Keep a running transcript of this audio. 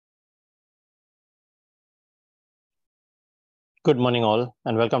Good morning, all,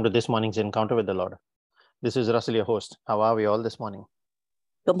 and welcome to this morning's Encounter with the Lord. This is Russell, your host. How are we all this morning?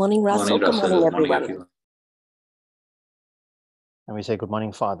 Good morning, Russell. Good morning, everyone. And we say, Good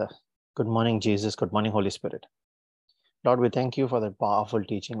morning, Father. Good morning, Jesus. Good morning, Holy Spirit. Lord, we thank you for that powerful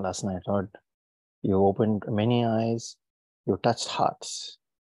teaching last night. Lord, you opened many eyes, you touched hearts,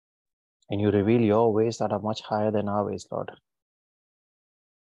 and you reveal your ways that are much higher than our ways, Lord.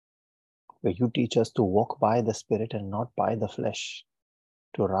 Where you teach us to walk by the Spirit and not by the flesh,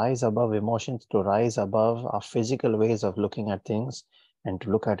 to rise above emotions, to rise above our physical ways of looking at things, and to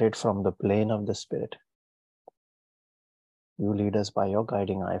look at it from the plane of the Spirit. You lead us by your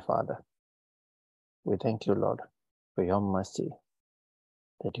guiding eye, Father. We thank you, Lord, for your mercy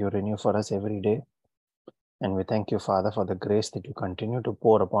that you renew for us every day. And we thank you, Father, for the grace that you continue to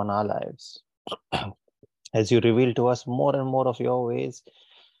pour upon our lives. As you reveal to us more and more of your ways,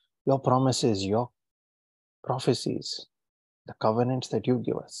 your promises, your prophecies, the covenants that you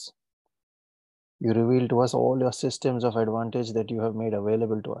give us. You reveal to us all your systems of advantage that you have made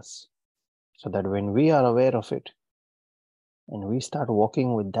available to us, so that when we are aware of it, and we start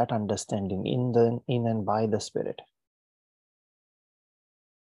walking with that understanding in and by the Spirit,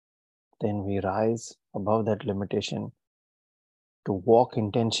 then we rise above that limitation to walk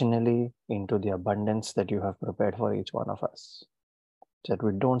intentionally into the abundance that you have prepared for each one of us. So that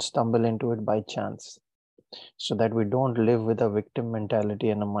we don't stumble into it by chance. So that we don't live with a victim mentality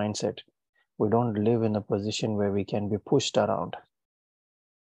and a mindset. We don't live in a position where we can be pushed around.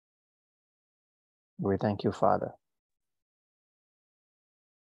 We thank you, Father.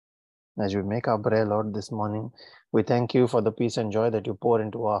 As we make our prayer, Lord, this morning, we thank you for the peace and joy that you pour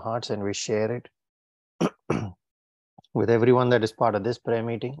into our hearts, and we share it with everyone that is part of this prayer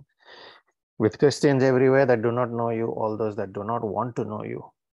meeting, with Christians everywhere that do not know you, all those that do not want to know you.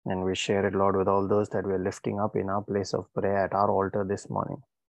 And we share it, Lord, with all those that we're lifting up in our place of prayer at our altar this morning.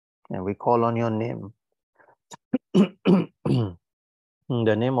 And we call on your name, the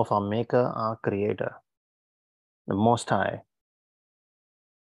name of our Maker, our Creator, the Most High,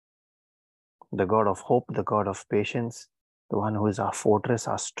 the God of hope, the God of patience, the one who is our fortress,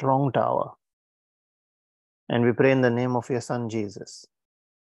 our strong tower. And we pray in the name of your Son, Jesus,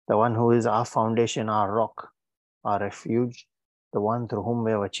 the one who is our foundation, our rock, our refuge, the one through whom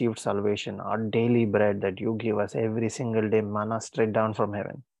we have achieved salvation, our daily bread that you give us every single day, manna straight down from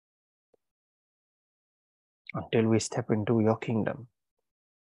heaven, until we step into your kingdom.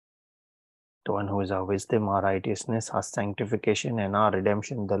 The one who is our wisdom, our righteousness, our sanctification, and our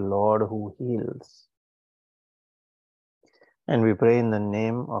redemption, the Lord who heals. And we pray in the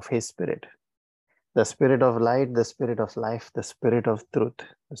name of his Spirit, the Spirit of light, the Spirit of life, the Spirit of truth,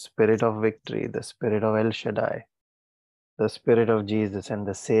 the Spirit of victory, the Spirit of El Shaddai, the Spirit of Jesus, and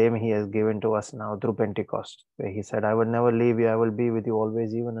the same he has given to us now through Pentecost, where he said, I will never leave you, I will be with you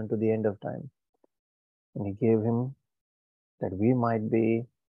always, even unto the end of time. And he gave him that we might be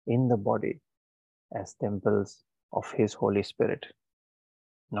in the body as temples of his Holy Spirit,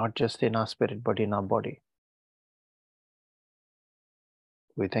 not just in our spirit, but in our body.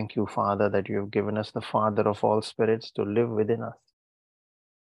 We thank you, Father, that you have given us the Father of all spirits to live within us,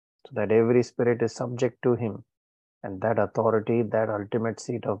 so that every spirit is subject to him, and that authority, that ultimate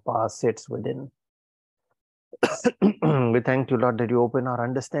seat of power sits within. We thank you, Lord, that you open our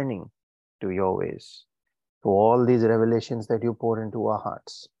understanding to your ways, to all these revelations that you pour into our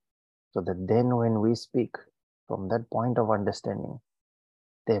hearts, so that then when we speak from that point of understanding,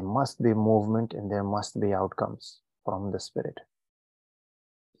 there must be movement and there must be outcomes from the Spirit.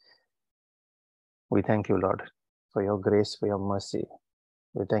 We thank you, Lord, for your grace, for your mercy.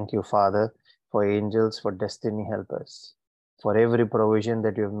 We thank you, Father, for angels, for destiny helpers, for every provision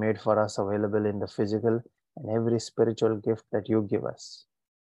that you have made for us available in the physical and every spiritual gift that you give us.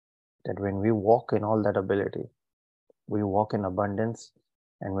 That when we walk in all that ability, we walk in abundance.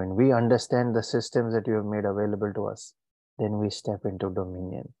 And when we understand the systems that you have made available to us, then we step into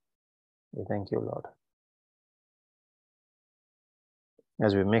dominion. We thank you, Lord.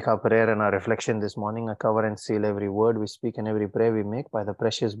 As we make our prayer and our reflection this morning, I cover and seal every word we speak and every prayer we make by the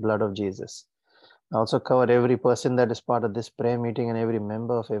precious blood of Jesus. I also cover every person that is part of this prayer meeting and every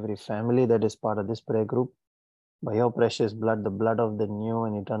member of every family that is part of this prayer group by your precious blood, the blood of the new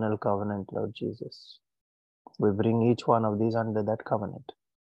and eternal covenant, Lord Jesus. We bring each one of these under that covenant,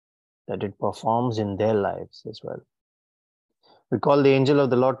 that it performs in their lives as well. We call the angel of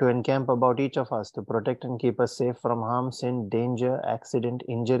the Lord to encamp about each of us to protect and keep us safe from harm, sin, danger, accident,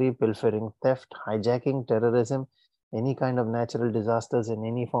 injury, pilfering, theft, hijacking, terrorism, any kind of natural disasters, and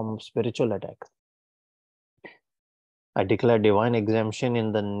any form of spiritual attack. I declare divine exemption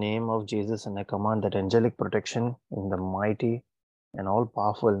in the name of Jesus, and I command that angelic protection in the mighty, and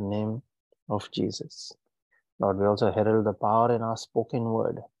all-powerful name of Jesus. Lord, we also herald the power in our spoken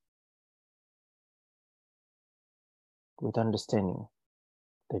word with understanding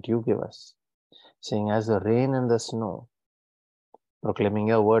that you give us, saying, as the rain and the snow, proclaiming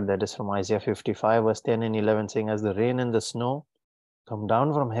your word that is from Isaiah 55, verse 10 and 11, saying, as the rain and the snow come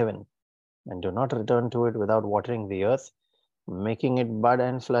down from heaven and do not return to it without watering the earth, making it bud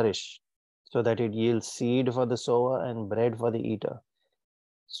and flourish, so that it yields seed for the sower and bread for the eater.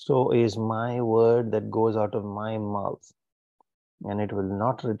 So is my word that goes out of my mouth, and it will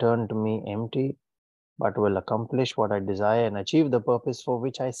not return to me empty, but will accomplish what I desire and achieve the purpose for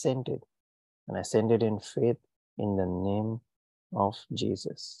which I sent it. And I send it in faith in the name of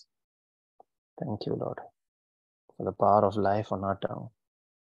Jesus. Thank you, Lord, for the power of life on our tongue.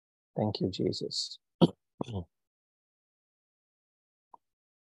 Thank you, Jesus.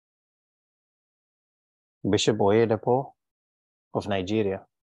 Bishop Oyedepo of Nigeria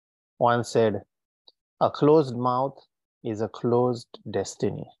once said, a closed mouth is a closed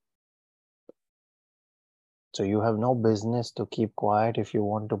destiny. So you have no business to keep quiet if you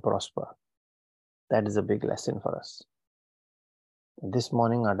want to prosper. That is a big lesson for us. This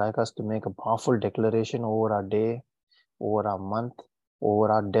morning, I'd like us to make a powerful declaration over our day, over our month,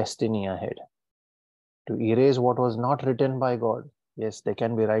 over our destiny ahead. To erase what was not written by God. Yes, there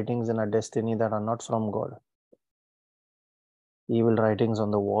can be writings in our destiny that are not from God. Evil writings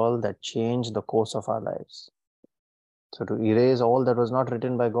on the wall that change the course of our lives. So to erase all that was not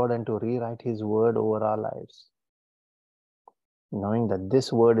written by God and to rewrite His word over our lives. Knowing that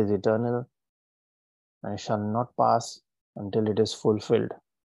this word is eternal and shall not pass until it is fulfilled.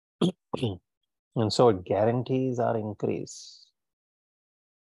 And so it guarantees our increase.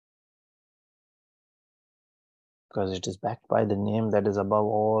 Because it is backed by the name that is above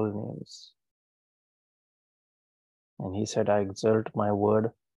all names. And He said, I exalt my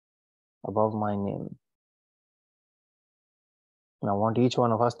word above my name. And I want each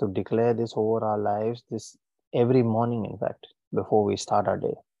one of us to declare this over our lives, this every morning, in fact, before we start our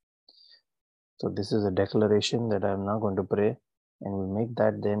day. So this is a declaration that I'm now going to pray, and we'll make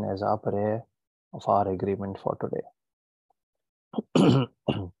that then as our prayer of our agreement for today.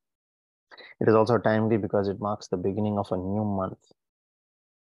 It is also timely because it marks the beginning of a new month.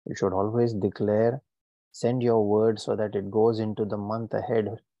 You should always declare, send your word so that it goes into the month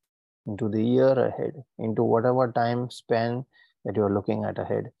ahead, into the year ahead, into whatever time span that you're looking at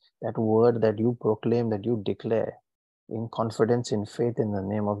ahead. That word that you proclaim, that you declare in confidence, in faith, in the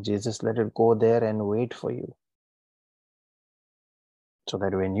name of Jesus, let it go there and wait for you. So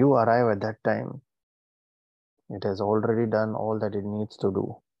that when you arrive at that time, it has already done all that it needs to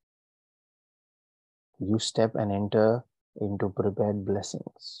do. You step and enter into prepared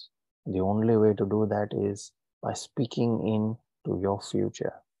blessings. The only way to do that is by speaking into your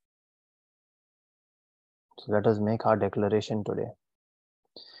future. So let us make our declaration today.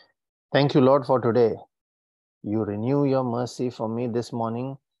 Thank you, Lord, for today. You renew your mercy for me this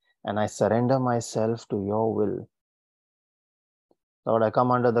morning, and I surrender myself to your will. Lord, I come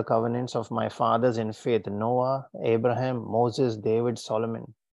under the covenants of my fathers in faith, Noah, Abraham, Moses, David,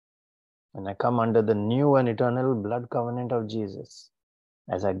 Solomon. And I come under the new and eternal blood covenant of Jesus,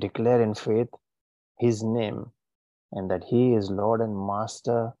 as I declare in faith His name, and that He is Lord and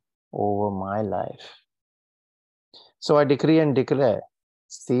Master over my life. So I decree and declare,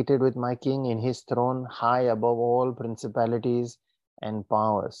 seated with my King in His throne, high above all principalities and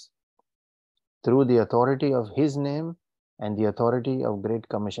powers, through the authority of His name and the authority of Great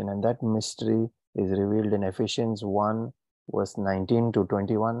Commission. And that mystery is revealed in Ephesians 1, verse 19 to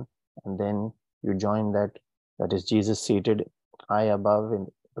 21. And then you join that is Jesus seated high above in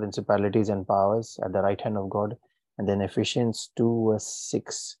principalities and powers at the right hand of God. And then Ephesians 2, verse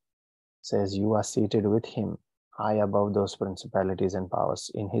 6 says, you are seated with Him high above those principalities and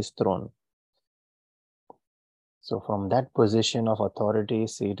powers in His throne. So from that position of authority,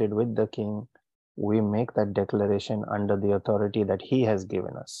 seated with the King, we make that declaration under the authority that He has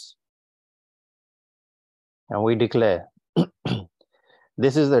given us. And we declare,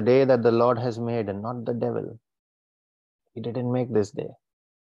 this is the day that the Lord has made and not the devil. He didn't make this day.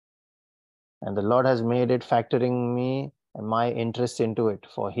 And the Lord has made it, factoring me and my interests into it,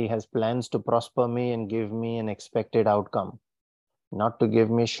 for He has plans to prosper me and give me an expected outcome, not to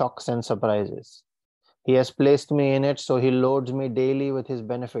give me shocks and surprises. He has placed me in it, so He loads me daily with His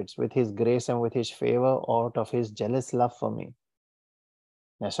benefits, with His grace and with His favor out of His jealous love for me.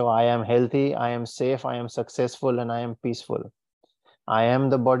 And so I am healthy, I am safe, I am successful, and I am peaceful. I am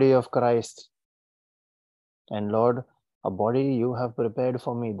the body of Christ. And Lord, a body you have prepared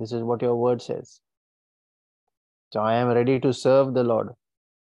for me. This is what your word says. So I am ready to serve the Lord.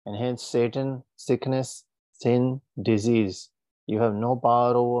 And hence Satan, sickness, sin, disease, you have no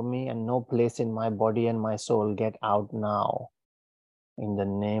power over me and no place in my body and my soul. Get out now in the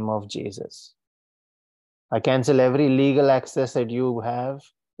name of Jesus. I cancel every legal access that you have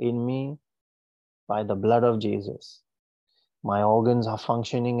in me by the blood of Jesus. My organs are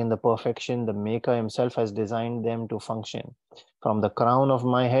functioning in the perfection the Maker himself has designed them to function. From the crown of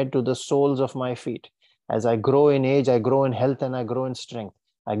my head to the soles of my feet. As I grow in age, I grow in health and I grow in strength.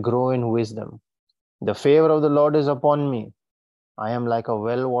 I grow in wisdom. The favor of the Lord is upon me. I am like a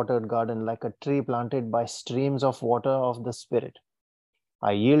well-watered garden, like a tree planted by streams of water of the Spirit.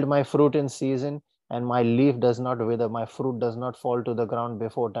 I yield my fruit in season, and my leaf does not wither. My fruit does not fall to the ground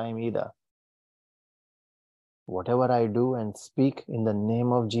before time either. Whatever I do and speak in the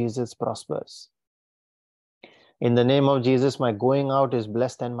name of Jesus prospers. In the name of Jesus, my going out is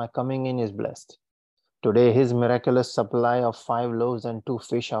blessed and my coming in is blessed. Today, his miraculous supply of 5 loaves and 2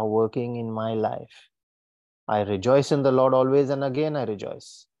 fish are working in my life. I rejoice in the Lord always, and again I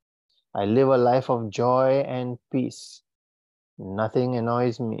rejoice. I live a life of joy and peace. Nothing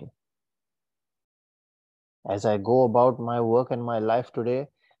annoys me. As I go about my work and my life today,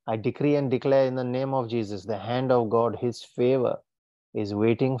 I decree and declare in the name of Jesus, the hand of God, his favor is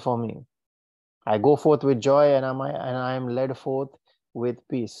waiting for me. I go forth with joy and I am led forth with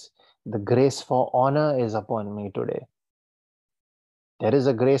peace. The grace for honor is upon me today. There is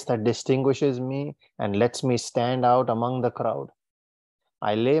a grace that distinguishes me and lets me stand out among the crowd.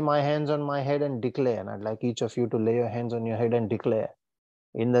 I lay my hands on my head and declare, and I'd like each of you to lay your hands on your head and declare,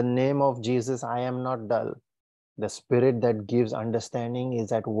 in the name of Jesus, I am not dull. The Spirit that gives understanding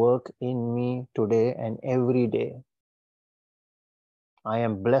is at work in me today and every day. I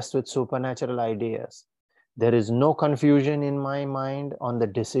am blessed with supernatural ideas. There is no confusion in my mind on the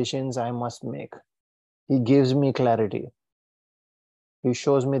decisions I must make. He gives me clarity. He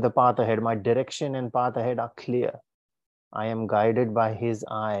shows me the path ahead. My direction and path ahead are clear. I am guided by his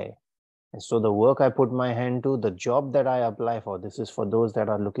eye. And so the work I put my hand to, the job that I apply for, this is for those that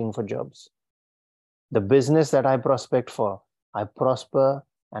are looking for jobs. The business that I prospect for, I prosper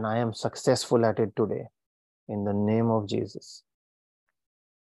and I am successful at it today in the name of Jesus.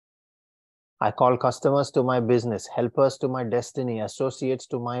 I call customers to my business, helpers to my destiny, associates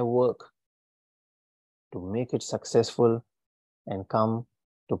to my work to make it successful and come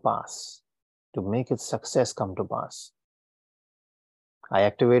to pass, to make its success come to pass. I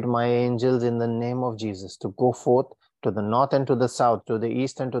activate my angels in the name of Jesus to go forth to the north and to the south, to the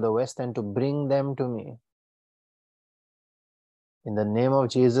east and to the west, and to bring them to me. In the name of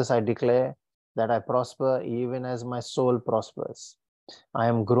Jesus, I declare that I prosper even as my soul prospers. I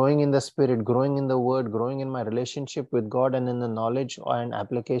am growing in the Spirit, growing in the Word, growing in my relationship with God and in the knowledge and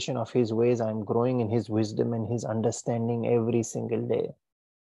application of his ways. I am growing in his wisdom and his understanding every single day.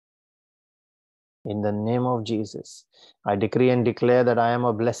 In the name of Jesus, I decree and declare that I am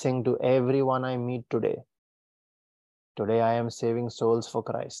a blessing to everyone I meet today. Today I am saving souls for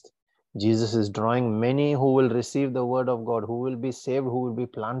Christ. Jesus is drawing many who will receive the word of God, who will be saved, who will be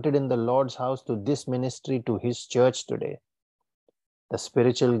planted in the Lord's house, to this ministry, to his church today. The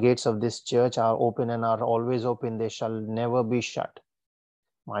spiritual gates of this church are open and are always open. They shall never be shut.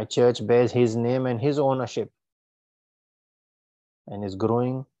 My church bears his name and his ownership and is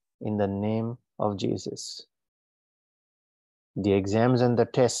growing in the name of Jesus. The exams and the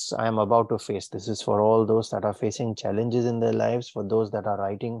tests I am about to face, this is for all those that are facing challenges in their lives, for those that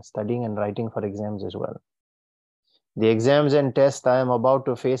are studying and writing for exams as well. The exams and tests I am about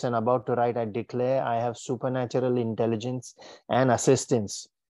to face and about to write, I declare I have supernatural intelligence and assistance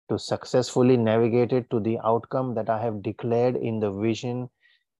to successfully navigate it to the outcome that I have declared in the vision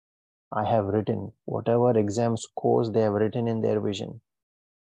I have written. Whatever exam scores they have written in their vision,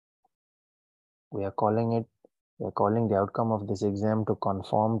 we are calling the outcome of this exam to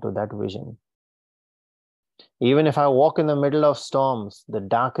conform to that vision. Even if I walk in the middle of storms, the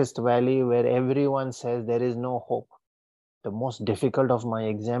darkest valley where everyone says there is no hope, the most difficult of my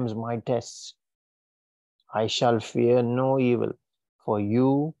exams, my tests, I shall fear no evil, for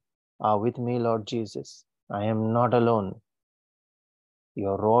you are with me, Lord Jesus. I am not alone.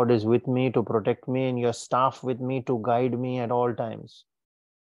 Your rod is with me to protect me, and your staff with me to guide me at all times.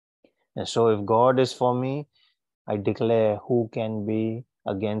 And so if God is for me, I declare, who can be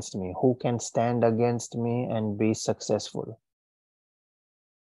against me? Who can stand against me and be successful?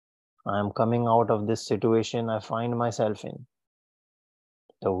 I am coming out of this situation I find myself in.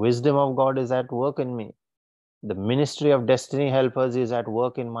 The wisdom of God is at work in me. The ministry of destiny helpers is at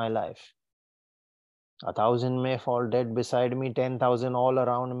work in my life. 1,000 may fall dead beside me, 10,000 all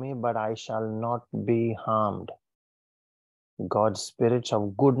around me, but I shall not be harmed. God's spirits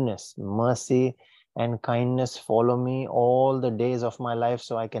of goodness, mercy, and kindness follow me all the days of my life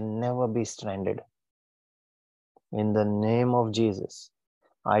so I can never be stranded. In the name of Jesus,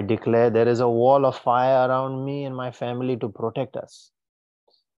 I declare there is a wall of fire around me and my family to protect us.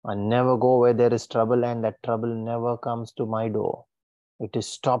 I never go where there is trouble, and that trouble never comes to my door. It is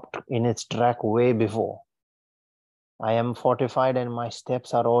stopped in its track way before. I am fortified and my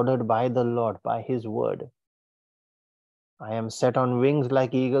steps are ordered by the Lord, by His word. I am set on wings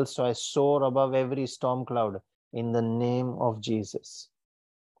like eagles, so I soar above every storm cloud in the name of Jesus.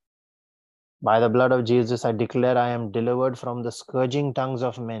 By the blood of Jesus, I declare I am delivered from the scourging tongues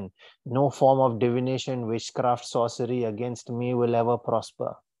of men. No form of divination, witchcraft, sorcery against me will ever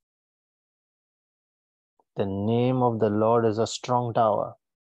prosper. The name of the Lord is a strong tower.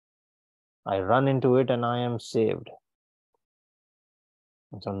 I run into it and I am saved.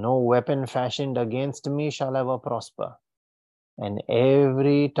 So no weapon fashioned against me shall ever prosper. And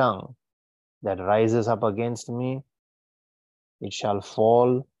every tongue that rises up against me, it shall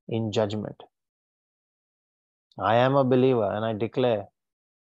fall in judgment. I am a believer and I declare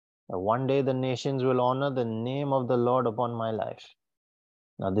that one day the nations will honor the name of the Lord upon my life.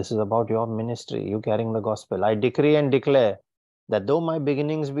 Now this is about your ministry, you carrying the gospel. I decree and declare that though my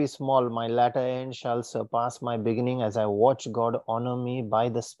beginnings be small, my latter end shall surpass my beginning as I watch God honor me by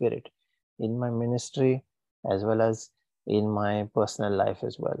the Spirit in my ministry as well as in my personal life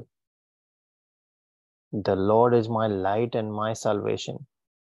as well. The Lord is my light and my salvation.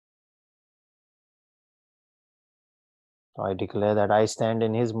 I declare that I stand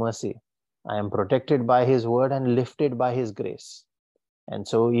in His mercy. I am protected by His word and lifted by His grace. And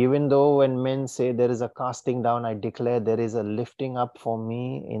so even though when men say there is a casting down, I declare there is a lifting up for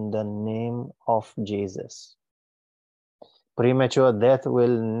me in the name of Jesus. Premature death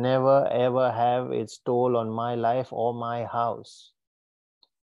will never ever have its toll on my life or my house.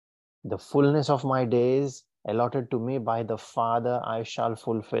 The fullness of my days allotted to me by the Father I shall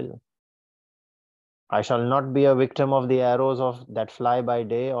fulfill. I shall not be a victim of the arrows that fly by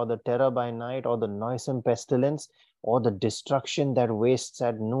day, or the terror by night, or the noisome pestilence, or the destruction that wastes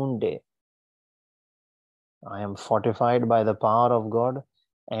at noonday. I am fortified by the power of God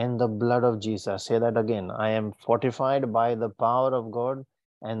and the blood of Jesus. Say that again. I am fortified by the power of God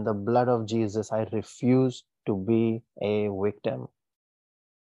and the blood of Jesus. I refuse to be a victim.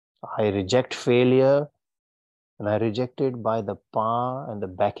 I reject failure, and I reject it by the power and the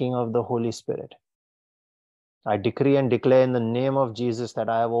backing of the Holy Spirit. I decree and declare in the name of Jesus that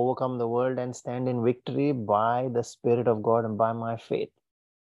I have overcome the world and stand in victory by the Spirit of God and by my faith.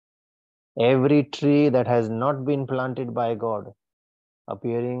 Every tree that has not been planted by God,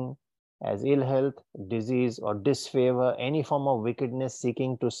 appearing as ill health, disease, or disfavor, any form of wickedness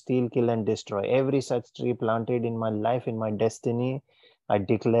seeking to steal, kill, and destroy, every such tree planted in my life, in my destiny, I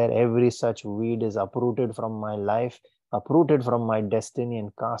declare every such weed is uprooted from my life, uprooted from my destiny,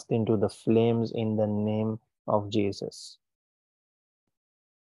 and cast into the flames in the name of Jesus.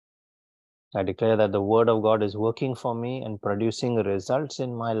 I declare that the word of God is working for me and producing results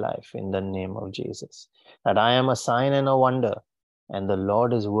in my life in the name of Jesus. That I am a sign and a wonder, and the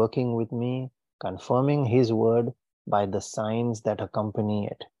Lord is working with me, confirming His word by the signs that accompany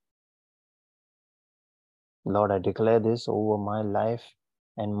it. Lord, I declare this over my life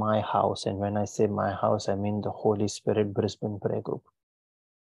and my house. And when I say my house, I mean the Holy Spirit Brisbane Prayer Group.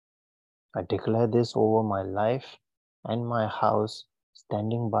 I declare this over my life and my house,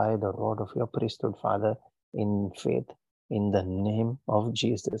 standing by the rod of your priesthood, Father, in faith, in the name of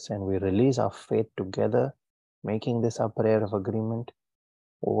Jesus. And we release our faith together, making this our prayer of agreement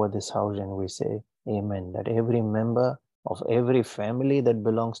over this house. And we say, Amen. That every member of every family that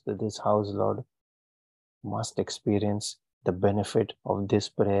belongs to this house, Lord, must experience the benefit of this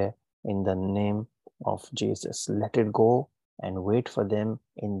prayer in the name of Jesus. Let it go and wait for them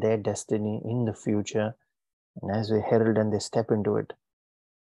in their destiny in the future. And as they herald and they step into it,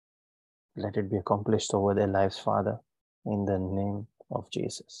 let it be accomplished over their lives, Father, in the name of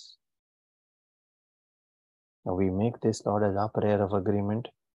Jesus. Now we make this, Lord, as our prayer of agreement.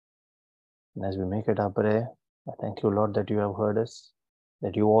 And as we make it our prayer, I thank you, Lord, that you have heard us,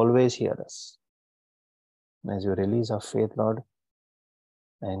 that you always hear us. And as you release our faith, Lord,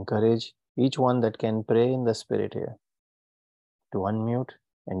 I encourage each one that can pray in the Spirit here to unmute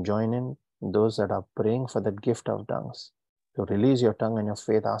and join in those that are praying for that gift of tongues. To release your tongue and your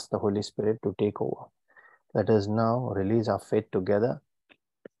faith, ask the Holy Spirit to take over. Let us now release our faith together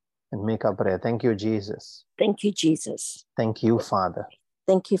and make our prayer. Thank you, Jesus. Thank you, Jesus. Thank you, Father.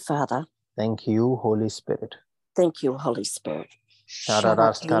 Thank you, Father. Thank you, Holy Spirit. Thank you, Holy Spirit.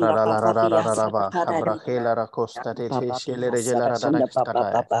 Sharadas Karadalaraba, Abrahela Racosta, Shele Regelarada,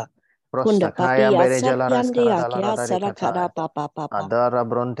 Prosta Kaya Berejalaras Karadala Adara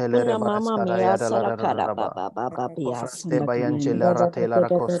Brontele Mama Baraskara mia sarakara Yadalaraba, baba bia Coste sandakana Bayanchela Ratela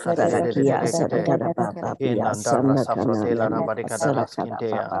Racosta sarakia de sarakara baba in bia Andara sandakana Safrotela mama Rabaricada sarakara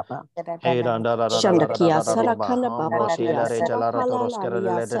Haskintea. baba Hey, Shandakia Randara sarakana baba bia Ambroshela Regelara sarakala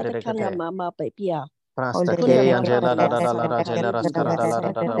lalia sarakana Toroscara mama bia Prasta Kunda K baba Angela bia Jela sarakara didia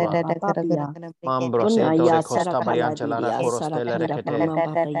sarakana Rascaradala baba bia Mambro Kuna Seto ya de Costa sarakala Barianchela didia Corostele sarakanda Recete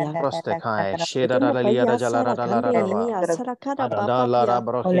mama baba ya Prostekai Sheda Kuna Liara baya sarakande Jalara niya sarakara baba Adada Lara bia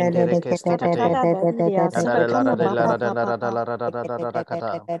Brohinte Recestete Sarakara didia Adada sarakana baba baba Lara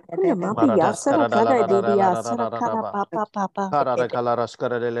Kata Kuna mapi ya Maradas sarakara didia sarakara Karadala papa. Karada Kalaras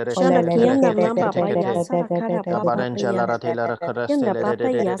Karadele Shanda kiana mamba pa ya Tekete sarakara papa Abarancha ya. Lara Taylor Yanda Carastele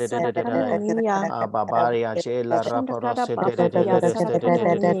papa ya sarakana niya. Ababaria Chela Shanda kara Raporosete papa ya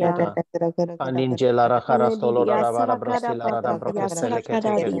sarakana niya. Andinjela Kana Racarastolo didia Ravara sarakara Brasila papa ya Brocastele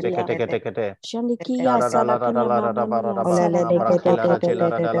sarakara didia. Kete Shanda kiya sarakana mama niya Shara sarakara Brakela papa.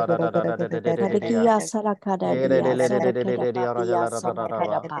 Rajela Karikiya sarakara diya sarakara papa ya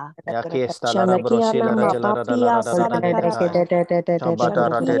sarakara pa. Yakista Lara Shanda kiana Brosila mapa ya sarakara Rajala pa. Shabadara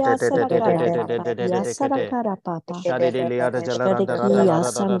Shadikia sarakara papa ya sarakara papa. Shadilia Shadikia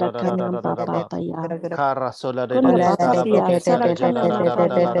sandakana papa Jalaranda ya. Kara sola de Kuna papa Stara pia Brokesta sarakana mapa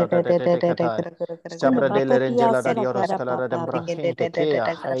pia. Jalaranda Kuna Sabra de papa pia Lerengela de Oros sarakara Calara de papa. Brahente Kea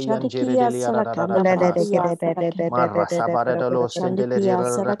Hayan Shadikia Jiridelia sarakana papa ya sarakana. Marra Sabara de los Shandikia Sindelegira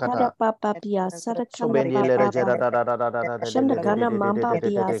sarakara Rakata papa pia sarakana Subendile papa. Jera Shandakana mamba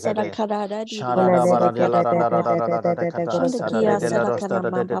pia sarakara Shara radiya da sarakara Barada papa. de Kata Sada Shandikia de la Rosta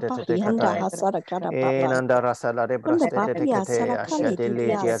sarakana de mamba pa yanda Katai hasarakara papa. Enanda Rasala de Kunda Braste de papia Kete sarakale Ashadili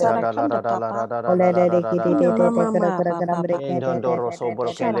didia Jeta da la sarakanda da la papa. da la Kuna da mama ma papa. Indondoro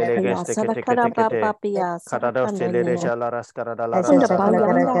sobro che le Sharakaya legeste sarakara kete papia Kadado se sarakanda le niya. reja la rascara da Kunda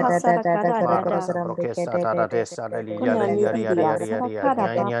payanda hasarakara Marra dada. sabro che sta da testa da li Kuna nidia yari sarakara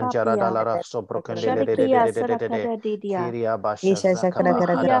nyan jara da papia. la sobro che Sharikia sarakara didia. Kiria basha zakaba Kanakia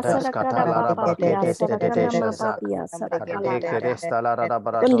hadada sarakara skata la da papia brakete sarakana shazak mapapia sarakala kadade dada. keresta la da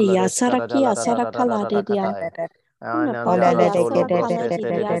baratola Kundia de skara da la sarakia sarakala da didia. katai Kuna anandara papapia tolo sarakala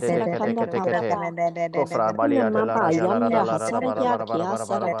brosteste didia sarakanda kete papa. kofra Kuna balia de la mapa rajala yanda da hasarakia kia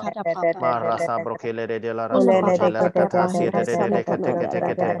sarakara papa. marasa brokele de la Kuna rasproche papa la papa kata pahia siete sana kete kana da kete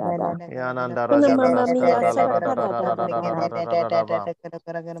da da kete da da. yananda Kuna rajala mama mia raskara sarakara da da da. da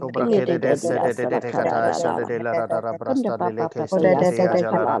Sobra Kunya che de de de se dia de sarakara cata da shade da. de la rada Kunda brasta de le papa che papa ya stete de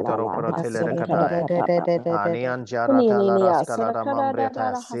sarakala ajala la la antero la protele de hasarakara cata papa. anian Kuni jarata la nini ya rascala da sarakara da da mambreta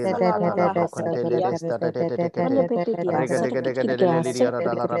da sil hasala la cata da la brocontele hasarakia. de state de Kanda kete peti dia riga de sarakira lidia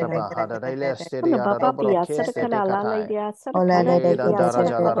da la rada sarakira. bahada de le Kuna steria da papa dobro pia che de sarakala la la cata dia sarakara e de dia dandara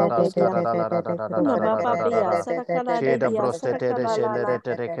jala sarakala rada de dia. scada da la Kuna papa pia sarakala che de da dia brostete de sarakala la la.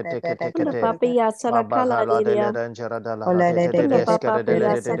 scellere de Kuna kete papa ya Baba sarakala gala de de le dia. danjara da la rate Kuna de papa scada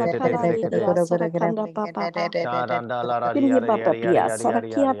pia de sarakala de dia sarakanda papa. Sharanda la radi Kunya yari papa yari yari pia yari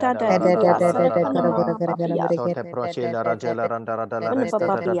yari yari sarakia yada da la de rada la dia la la la la sarakana la ba. mama papa. Sote proche la raja la randa rada la Kuna resta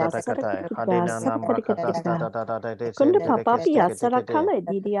papa ta ta ta pia ta kata. sarakira Hadina namra kata sta sarakira. ta ta ta ta de se Kunda de papa keste pia kete kete. sarakala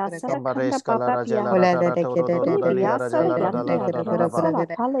di dia sarakanda Kambares kala papa raja pia. la rada rata ro ro ro Kunda ro li ya raja la rada la sarayanda rada kia rada ba.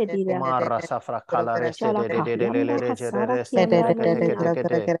 sarakala di dia. Mara safra kala reste Shalaka de le yanda hasara reste kianda kete didia. kete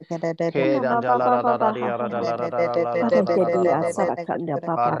kete. Ke Kuna danja baba la baba rada baha rada rada baha. la rada la la Kare rada de la rada dia la ba. sarakanda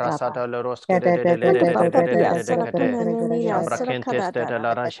papa papa. Arrasata le roske Kuna papa pia de kete. sarakana niya Shabrakentes sarakara de dada.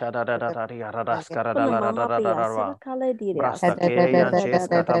 la rasha da rascara da Kuna la mama pia rava. sarakala didia Brasta ke sarakanda da yanches da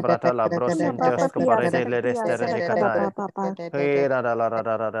da. kata brata la Kuna brosintes papa pia copare de le sarakia reste sarakara rejecatae. papa papa. Hey da la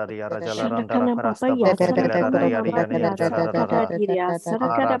raja la randa la Shandakana papa crasta ya brocente le sarakana mama yari pia sarakara jara. didia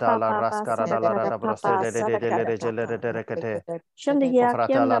sarakara Arada la papa papa rascara da la sarakara rada broste papa le sarakara regele papa. de recate. Shandiya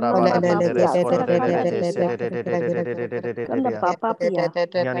Cofrata la kianda raba mama de papia rescoro de sarakala le didia. Kanda de papa pia.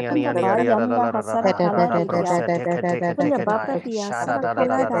 Kanda Yani yada bayanda la hasarakala rada didia. broste Kanda papa teke pia shada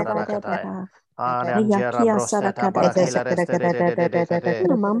sarakala da da da da da. Arangera Ayakia brosteta sarakada da barakela da. reste de kete.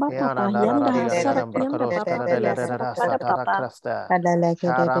 Kuna mama papa Yana yanda rara hasarakianda brakaros papa kara pia de sarakada rasta tara papa. crasta.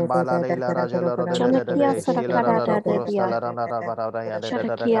 Sharambala de la rajala Shanakia de stila sarakada rada da da corosta dia. la randa rara ya de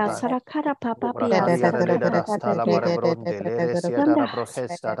Shanakia kata. sarakada papa pia Bratalia de sarakada da rasta da la dia. bare bronte le resia Yanda dara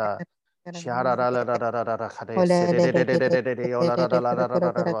brojesta da.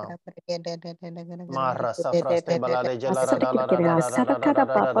 Marasa fraste balade Asar jelara kira asar kada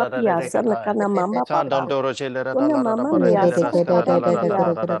papa piasa lakana mama papa. Sandandoro chilera Kuna mama ni barandilera asar skara kada didia.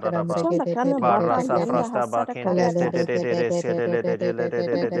 ba So lakana baba barasa yanda frasta asar bakinte kada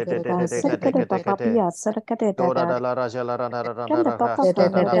da. Asar kada papa piasa kada Dora da. dalla rajala Kanda papa papa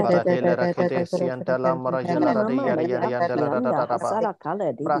da. baratela rakete sianta la Kana marajala de mama yari maya yari yanda ba asar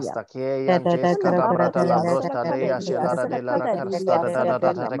kala didia. Brasta ke yanjes Kana kata baba brata la piasa brosta le kada dia. ashela Asar de la kada rakarsta didia. Asar kada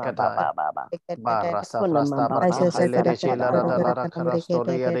da mama kata baba. barasa Kuna frasta mama baba bakinte le asar de kada chela da. la rakarasto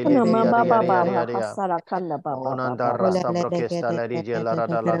de yari Kuna yari mama yari yari baba yari yari hasara kana baba Onanda baba. rasta brokesta la rije la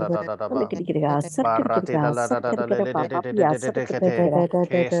Kanda ba kira asar barati kira da la asar kira papa piasa kete kira.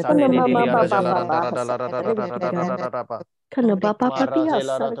 ke Kana stane mama ya baba rajala baba da hasar kira. ba Kana baba papi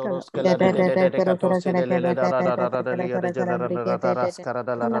Marazela asar kana. Ratoroskela de Catosi de Lia de Rascara de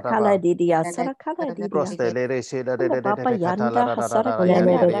Kana kala Raba. didi asar kala didi. Prostele Shida Kana de papa yanda Catala hasar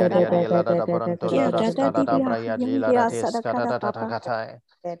kianda da da da. Yari da Porantola Kia da da Rascada didi da Braya yandi Gilaratis asar kana papa. Catatacatai.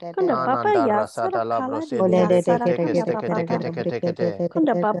 Kanda papa Ananda yasar Rasada kala Labrosil didi asar Tekes kana papa. Tekete.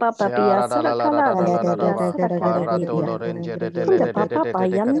 Kanda papa papi Seara da asar kala didi Raba. asar kala didi. Baratolo Renge Kanda papa pa de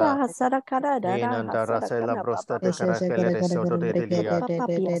yanda Cata. hasar kala da da Inanda hasar Rasela kana Brosta papa. de Caracele de Soto de Kanda Lilia. papa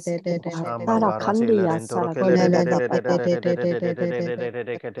piasa. Shamba Kara kandi Barasila asar Rentoro kana da papa.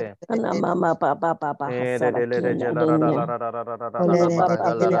 Kana mama baba baba hasara kiana dunya. Kuna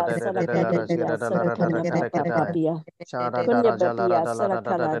baba bia sara kada dia sara kana baba babia. Kunya babia sara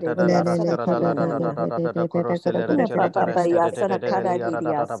kala de dia sara kana dia. Kuna baba bia sara kala de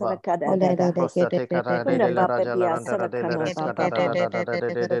dia sara kada da da. Kuna baba bia sara kana baba baba.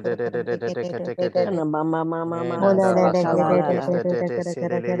 Kana mama mama mama sara kala la la.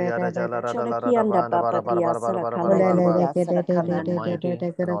 Shana kianda baba bia sara kala de dia sara in kana the dia. mighty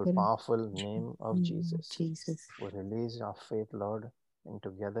and all powerful name of Jesus. Jesus. We release our faith, Lord, and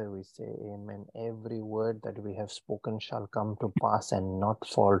together we say amen. Every word that we have spoken shall come to pass and not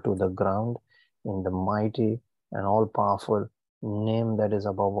fall to the ground in the mighty and all powerful name that is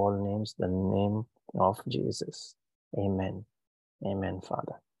above all names, the name of Jesus. Amen. Amen,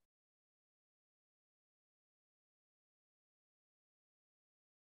 Father.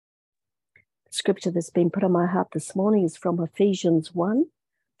 The scripture that's been put on my heart this morning is from Ephesians 1,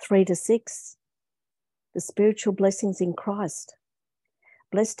 3-6. The spiritual blessings in Christ.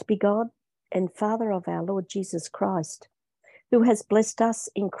 Blessed be God and Father of our Lord Jesus Christ, who has blessed us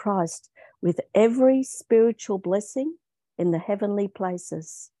in Christ with every spiritual blessing in the heavenly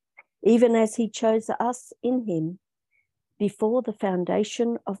places, even as he chose us in him before the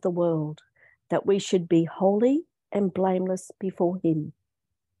foundation of the world, that we should be holy and blameless before him.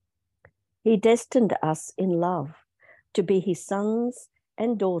 He destined us in love to be his sons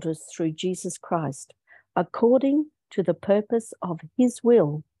and daughters through Jesus Christ, according to the purpose of his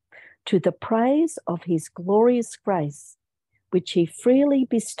will, to the praise of his glorious grace, which he freely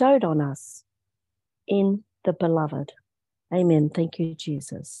bestowed on us in the beloved. Amen. Thank you,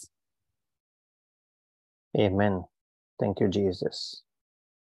 Jesus. Amen. Thank you, Jesus.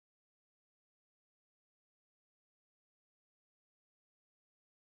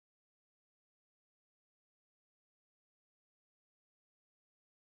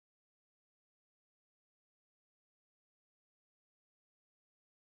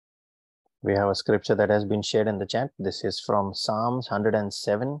 We have a scripture that has been shared in the chat. This is from Psalms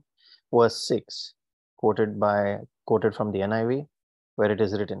 107, verse 6, quoted from the NIV, where it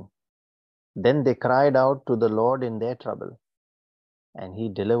is written, "Then they cried out to the Lord in their trouble, and he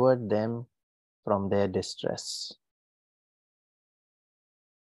delivered them from their distress."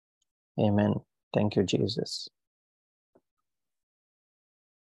 Amen. Thank you, Jesus.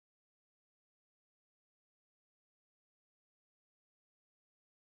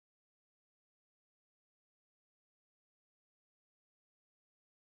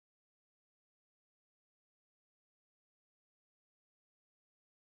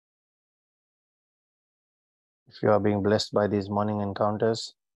 If you are being blessed by these morning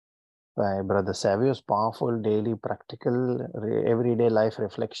encounters, by Brother Savio's powerful daily practical everyday life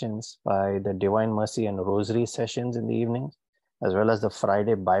reflections, by the Divine Mercy and Rosary sessions in the evenings, as well as the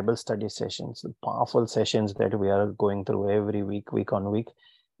Friday Bible study sessions, the powerful sessions that we are going through every week on week,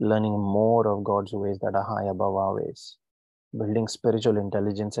 learning more of God's ways that are high above our ways, building spiritual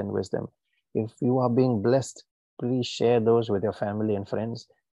intelligence and wisdom. If you are being blessed, please share those with your family and friends.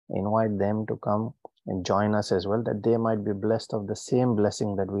 Invite them to come and join us as well, that they might be blessed of the same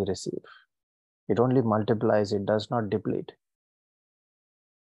blessing that we receive. It only multiplies, it does not deplete.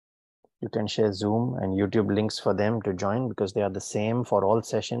 You can share Zoom and YouTube links for them to join, because they are the same for all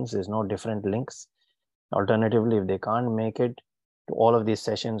sessions. There's no different links. Alternatively, if they can't make it to all of these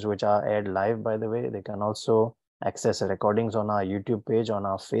sessions, which are aired live, by the way, they can also access recordings on our YouTube page, on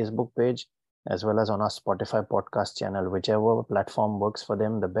our Facebook page, as well as on our Spotify podcast channel. Whichever platform works for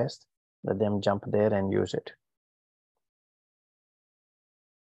them the best, let them jump there and use it.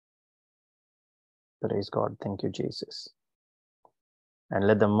 Praise God. Thank you, Jesus. And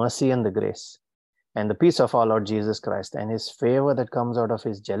let the mercy and the grace and the peace of our Lord Jesus Christ and his favor that comes out of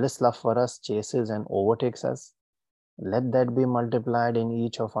his jealous love for us, chases and overtakes us, let that be multiplied in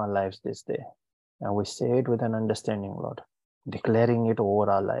each of our lives this day. And we say it with an understanding, Lord, declaring it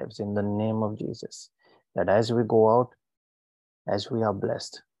over our lives in the name of Jesus, that as we go out, as we are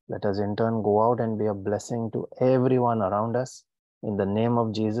blessed, let us in turn go out and be a blessing to everyone around us in the name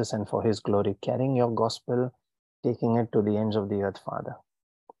of Jesus and for his glory, carrying your gospel, taking it to the ends of the earth, Father.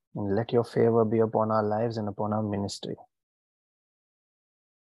 And let your favor be upon our lives and upon our ministry.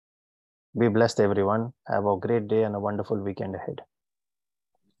 Be blessed, everyone. Have a great day and a wonderful weekend ahead.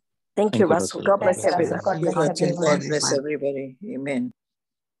 Thank you, Russell. God bless everyone. God bless everybody. Amen.